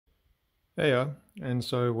There you are. And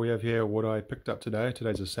so we have here what I picked up today.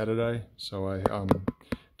 Today's a Saturday, so I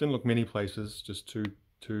didn't look many places, just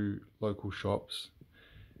two local shops.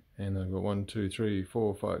 And I've got 1, 2, 3,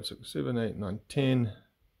 4, 5, 6, 7, 8, 9, 10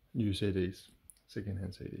 new CDs,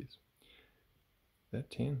 secondhand CDs. Is that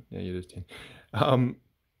 10? Yeah, it is 10.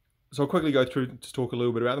 So I'll quickly go through to talk a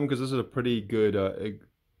little bit about them because this is a pretty good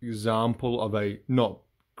example of a not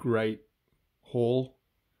great haul,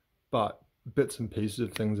 but bits and pieces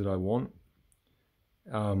of things that I want.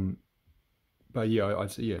 But yeah,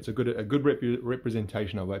 I'd say it's a good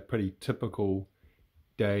representation of a pretty typical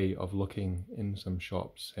day of looking in some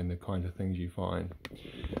shops and the kinds of things you find.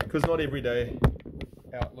 Because not every day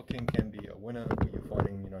out looking can be a winner. Where you're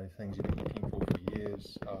finding things you've been looking for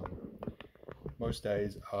years. Most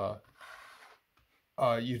days are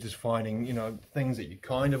you're just finding things that you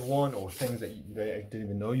kind of want or things that you didn't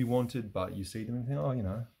even know you wanted, but you see them and think,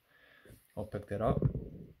 oh, I'll pick that up.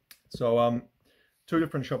 So two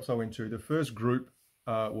different shops I went to. The first group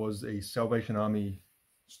was a Salvation Army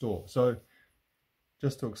store. So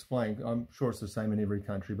just to explain, I'm sure it's the same in every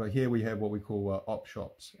country, but here we have what we call op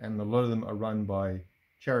shops, and a lot of them are run by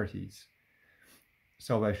charities.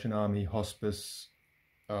 Salvation Army, Hospice,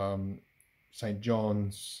 St.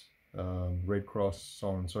 John's, Red Cross, so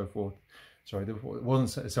on and so forth. Sorry, it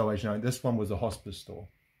wasn't Salvation Army. This one was a hospice store.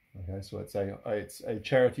 Okay, so it's a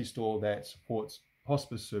charity store that supports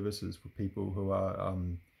hospice services for people who are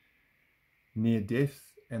near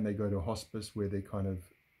death, and they go to a hospice where they're kind of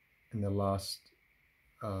in the last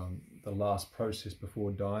process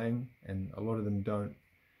before dying, and a lot of them don't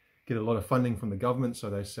get a lot of funding from the government, so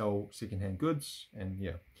they sell secondhand goods. And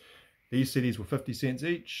yeah, these CDs were 50 cents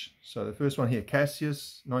each. So the first one here,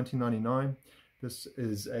 Cassius, 1999. This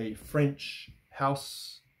is a French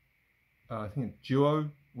house, I think a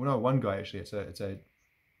duo. Well, no, one guy actually. It's a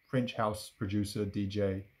French house producer,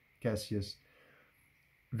 DJ, Cassius.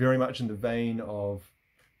 Very much in the vein of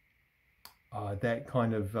that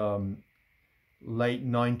kind of late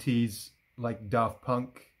 90s, like Daft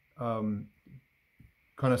Punk kind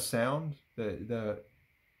of sound. The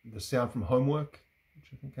sound from Homework,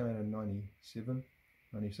 which I think came out in 97,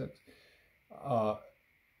 96,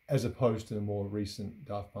 as opposed to the more recent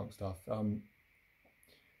Daft Punk stuff.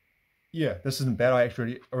 Yeah, this isn't bad. I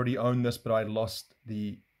actually already owned this, but I lost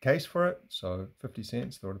the case for it, so 50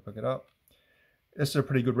 cents, thought I'd pick it up. This is a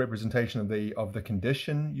pretty good representation of the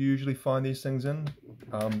condition you usually find these things in.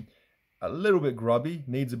 A little bit grubby,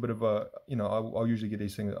 needs a bit of a, I'll usually get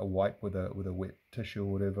these things a wipe with a wet tissue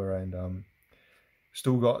or whatever, and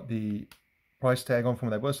still got the price tag on from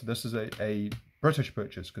when they were. So this is a British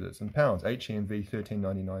purchase because it's in pounds. HMV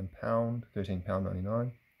 £13.99,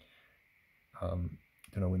 £13.99.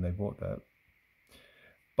 Don't know when they bought that,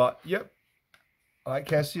 but yep, I like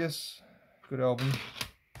Cassius, good album.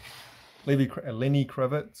 Lenny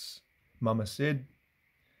Kravitz, Mama Said.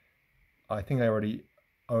 I think I already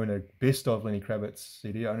own a best of Lenny Kravitz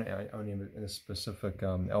CD. I only have a specific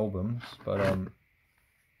albums, but you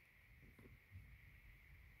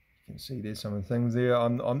can see there's some of the things there.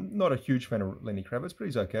 I'm not a huge fan of Lenny Kravitz, but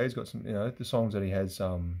he's okay. He's got some, the songs that he has.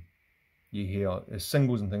 You hear his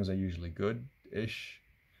singles and things are usually good-ish.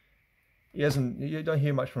 You don't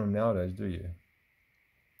hear much from him nowadays, do you?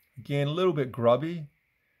 Again, a little bit grubby.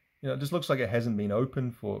 It just looks like it hasn't been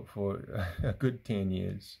open for a good 10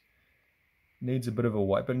 years. Needs a bit of a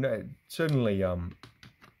wipe, but no, certainly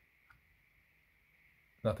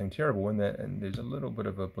nothing terrible in that. And there's a little bit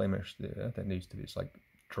of a blemish there that needs to be, it's like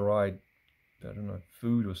dried, I don't know,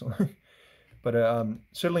 food or something. But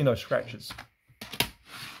certainly no scratches.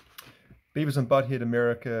 Beavis and Butthead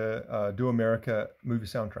America, Do America movie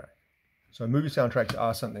soundtrack. So movie soundtracks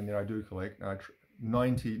are something that I do collect.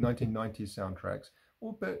 1990s soundtracks,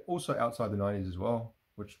 but also outside the 90s as well,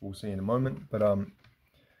 which we'll see in a moment. But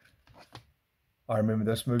I remember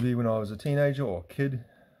this movie when I was a teenager or kid.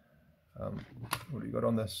 What do you got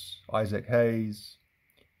on this? Isaac Hayes,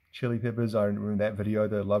 Chili Peppers. I remember that video,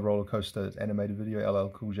 the Love Roller Coaster animated video. LL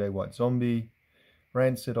Cool J, White Zombie.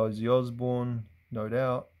 Rancid, Ozzy Osbourne, No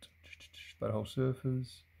Doubt. Butthole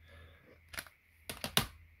Surfers.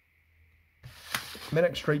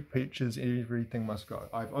 Manic Street Preachers, Everything Must Go.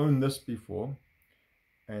 I've owned this before,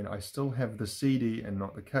 and I still have the CD and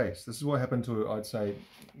not the case. This is what happened to, I'd say,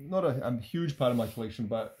 not a huge part of my collection,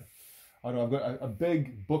 but I know I've got a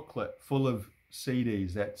big booklet full of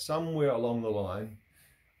CDs that somewhere along the line,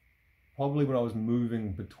 probably when I was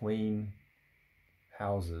moving between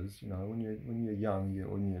houses, when you're young,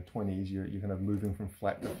 or in your 20s, you're kind of moving from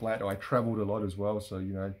flat to flat. I traveled a lot as well, so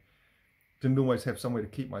didn't always have somewhere to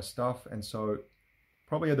keep my stuff, and so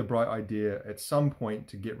probably had the bright idea at some point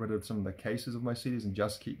to get rid of some of the cases of my CDs and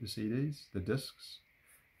just keep the CDs, the discs.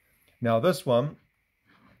 Now this one,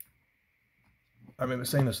 I remember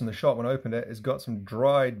seeing this in the shop when I opened it. It's got some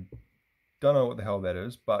dried, don't know what the hell that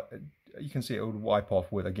is, but you can see it would wipe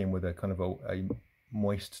off with, again, with a kind of a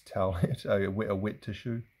moist towel, a wet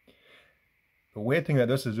tissue. The weird thing about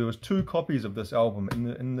this is there was 2 copies of this album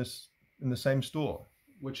in the same store,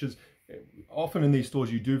 which is often in these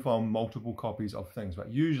stores you do find multiple copies of things,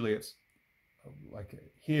 but usually it's like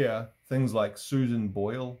here things like Susan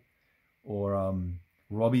Boyle or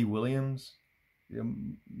Robbie Williams. There are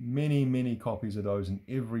many copies of those in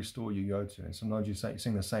every store you go to, and sometimes you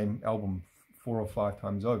sing the same album 4 or 5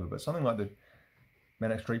 times over. But something like the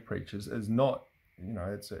Manic Street Preachers is not, you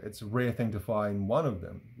know, it's a rare thing to find one of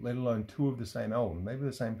them, let alone 2 of the same album. Maybe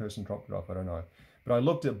the same person dropped it off, I don't know. But I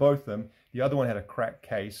looked at both of them. The other one had a cracked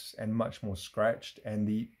case and much more scratched, and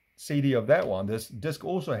the CD of that one, this disc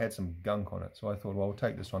also had some gunk on it. So I thought, well, I'll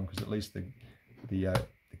take this one because at least the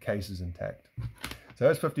case is intact. So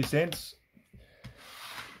that's 50 cents.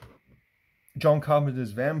 John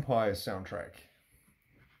Carpenter's Vampire soundtrack.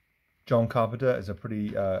 John Carpenter is a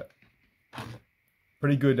pretty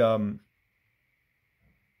good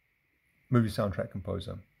movie soundtrack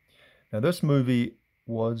composer. Now this movie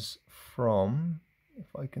was from,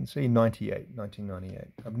 if I can see, 1998.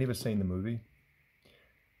 I've never seen the movie.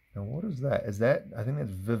 Now what is that? Is that, I think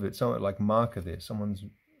that's Vivid, something like marker there. Someone's,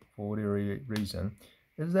 for whatever reason.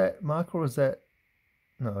 Is that marker or is that,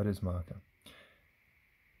 no, it is marker.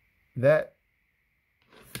 That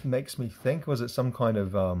makes me think, was it some kind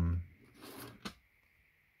of, often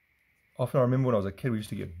I remember when I was a kid we used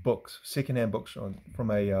to get books, secondhand books from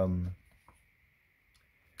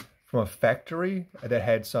a factory that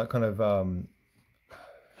had some kind of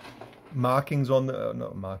markings on the,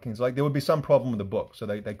 not markings, like there would be some problem with the book, so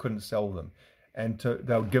they couldn't sell them, and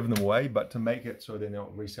they would give them away, but to make it so they're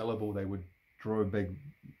not resellable, they would draw a big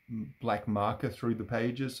black marker through the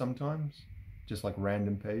pages sometimes, just like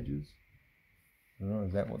random pages. I don't know,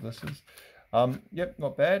 is that what this is? Yep,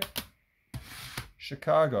 not bad.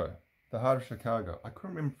 Chicago, The Heart of Chicago. I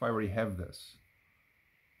couldn't remember if I already have this.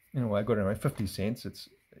 Anyway, I got it anyway, 50 cents. It's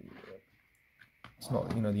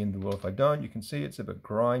not, you know, the end of the world if I don't. You can see it's a bit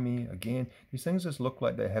grimy. Again, these things just look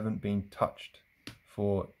like they haven't been touched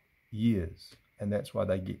for years, and that's why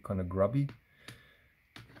they get kind of grubby.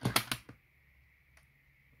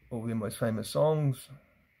 All their most famous songs.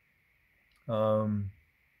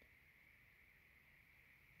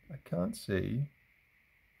 I can't see.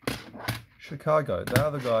 Chicago, they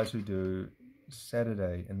are the guys who do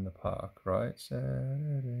Saturday in the Park, right?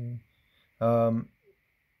 Saturday. And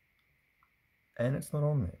it's not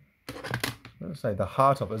on there. Let's say The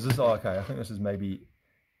Heart of, is this, oh, okay, I think this is maybe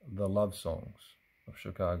the love songs of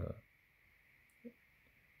Chicago.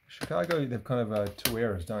 Chicago, they've kind of 2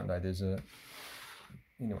 eras, don't they? There's a,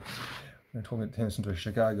 anyway, I'm going to turn this into a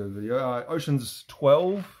Chicago video. Ocean's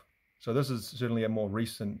 12. So this is certainly a more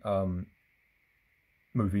recent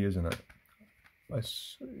movie, isn't it? I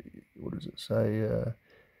see, what does it say?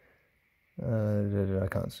 I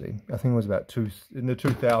can't see. I think it was about in the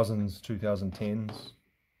 2000s, 2010s.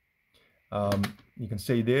 You can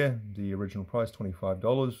see there the original price,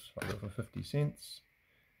 $25. I got it for 50 cents.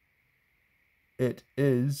 It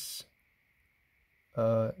is,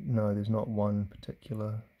 no, there's not one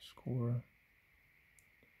particular scorer.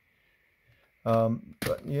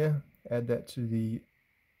 But yeah, add that to the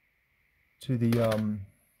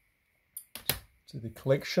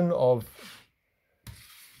collection of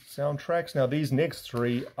soundtracks. Now these next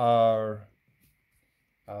 3 are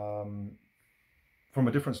from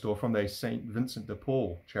a different store, from the St. Vincent de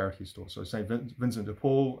Paul charity store. So St. Vincent de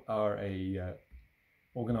Paul are a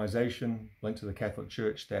organization linked to the Catholic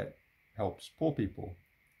Church that helps poor people.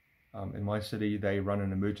 In my city, they run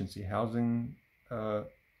an emergency housing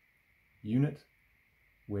unit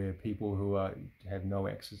where people who have no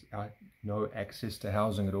access to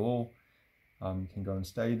housing at all can go and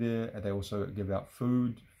stay there. And they also give out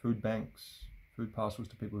food banks, food parcels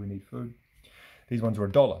to people who need food. These ones are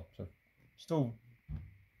 $1, so still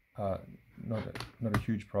not a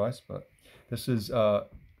huge price, but this is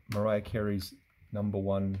Mariah Carey's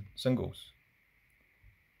 #1 singles.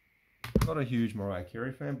 Not a huge Mariah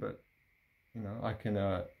Carey fan, but you know, I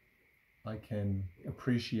can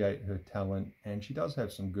appreciate her talent, and she does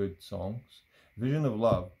have some good songs. Vision of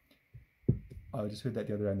Love, I just heard that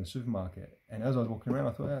the other day in the supermarket, and as I was walking around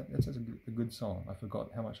I thought, oh, that's a good song. I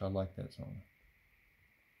forgot how much I liked that song.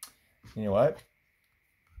 Anyway,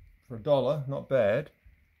 for $1, not bad.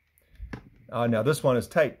 Now this one is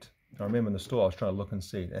taped. I remember in the store I was trying to look and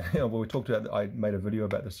see. Well, we talked about, I made a video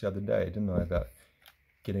about this the other day, didn't I, about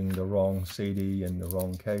getting the wrong CD in the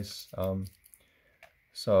wrong case.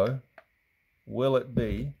 So, will it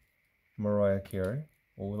be Mariah Carey,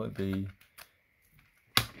 or will it be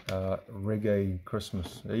Reggae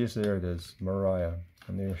Christmas? Yes, there it is, Mariah,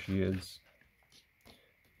 and there she is.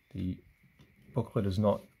 The booklet is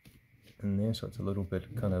not in there, so it's a little bit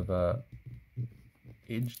kind of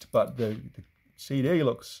edged, but the CD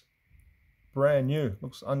looks brand new,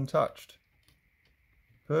 looks untouched.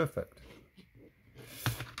 Perfect.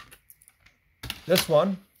 This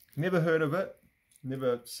one, never heard of it,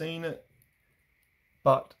 never seen it,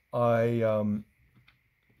 but I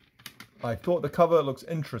thought the cover looks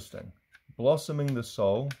interesting. Blossoming the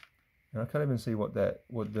Soul, and I can't even see what that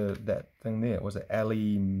thing there was. It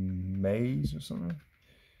Alley Maze or something?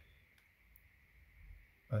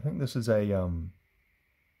 I think this is a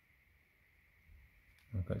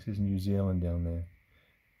okay, it says New Zealand down there.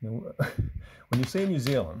 Now, when you see New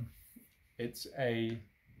Zealand, it's a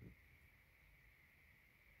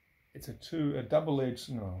double-edged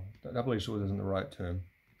sword isn't the right term.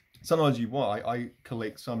 Sometimes I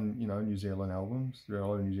collect some, you know, New Zealand albums. There are a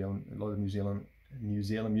lot of New Zealand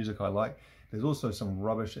music I like. There's also some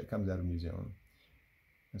rubbish that comes out of New Zealand.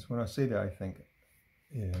 And so when I see that, I think,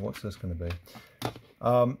 yeah, what's this going to be?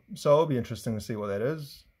 So it'll be interesting to see what that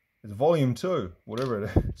is. It's volume 2, whatever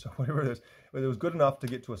it is. So whatever it is, but it was good enough to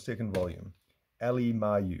get to a second volume. Ali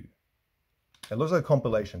Mayu. It looks like a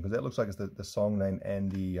compilation because that looks like it's the song name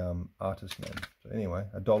and the artist name. So anyway,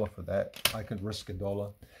 $1 for that. I could risk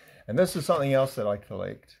 $1. And this is something else that I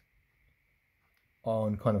collect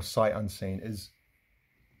on kind of sight unseen, is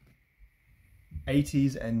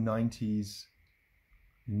 80s and 90s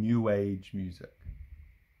new age music.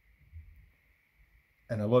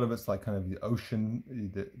 And a lot of it's like kind of the ocean,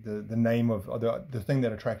 the name of, the thing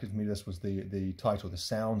that attracted me to this was the title, The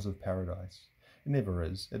Sounds of Paradise. It never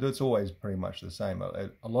is. It's always pretty much the same. A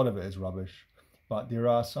lot of it is rubbish, but there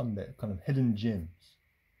are some that kind of hidden gems.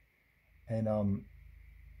 And I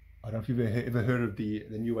don't know if you've ever heard of the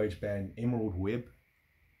new age band Emerald Webb.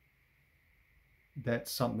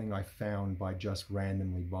 That's something I found by just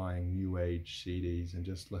randomly buying new age CDs and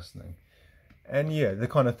just listening. And yeah, the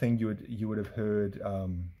kind of thing you would have heard.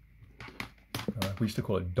 We used to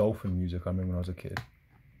call it dolphin music. I remember when I was a kid.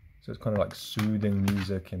 So it's kind of like soothing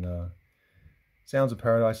music and Sounds of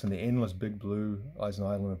Paradise and the endless big blue eyes and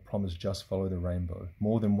island of promise just follow the rainbow.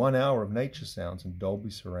 More than 1 hour of nature sounds and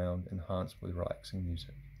Dolby surround enhanced with relaxing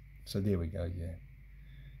music. So there we go. Yeah,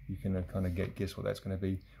 you can kind of guess what that's going to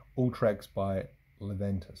be. All tracks by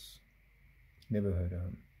Leventus. Never heard of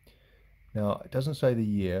him. Now, it doesn't say the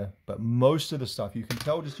year, but most of the stuff, you can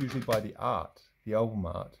tell just usually by the art, the album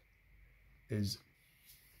art, is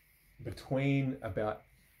between about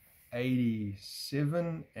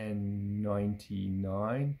 87 and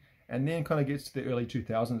 99, and then kind of gets to the early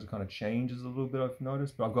 2000s, it kind of changes a little bit, I've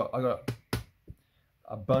noticed. But I got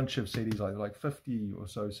a bunch of CDs, like 50 or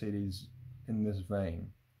so CDs in this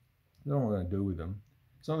vein. I don't know what I'm going to do with them.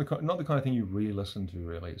 It's not the kind of thing you re-listen to,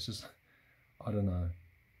 really. It's just, I don't know.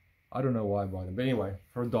 I don't know why I buy them. But anyway,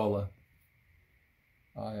 for $1,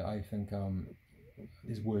 I think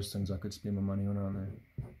there's worse things I could spend my money on, aren't there?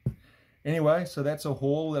 Anyway, so that's a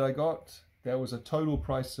haul that I got. That was a total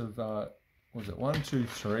price of, what was it, 1, 2,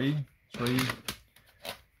 3,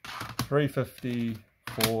 350,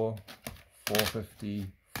 4, 450,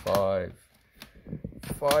 5,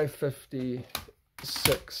 550,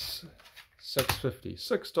 6, 650,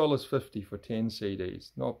 $6.50 for 10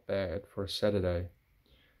 CDs. Not bad for a Saturday.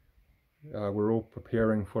 We're all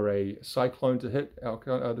preparing for a cyclone to hit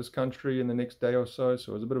this country in the next day or so.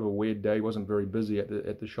 So it was a bit of a weird day. It wasn't very busy at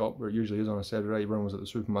the shop where it usually is on a Saturday. Everyone was at the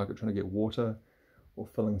supermarket trying to get water or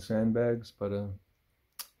filling sandbags. But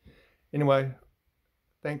anyway,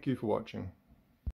 thank you for watching.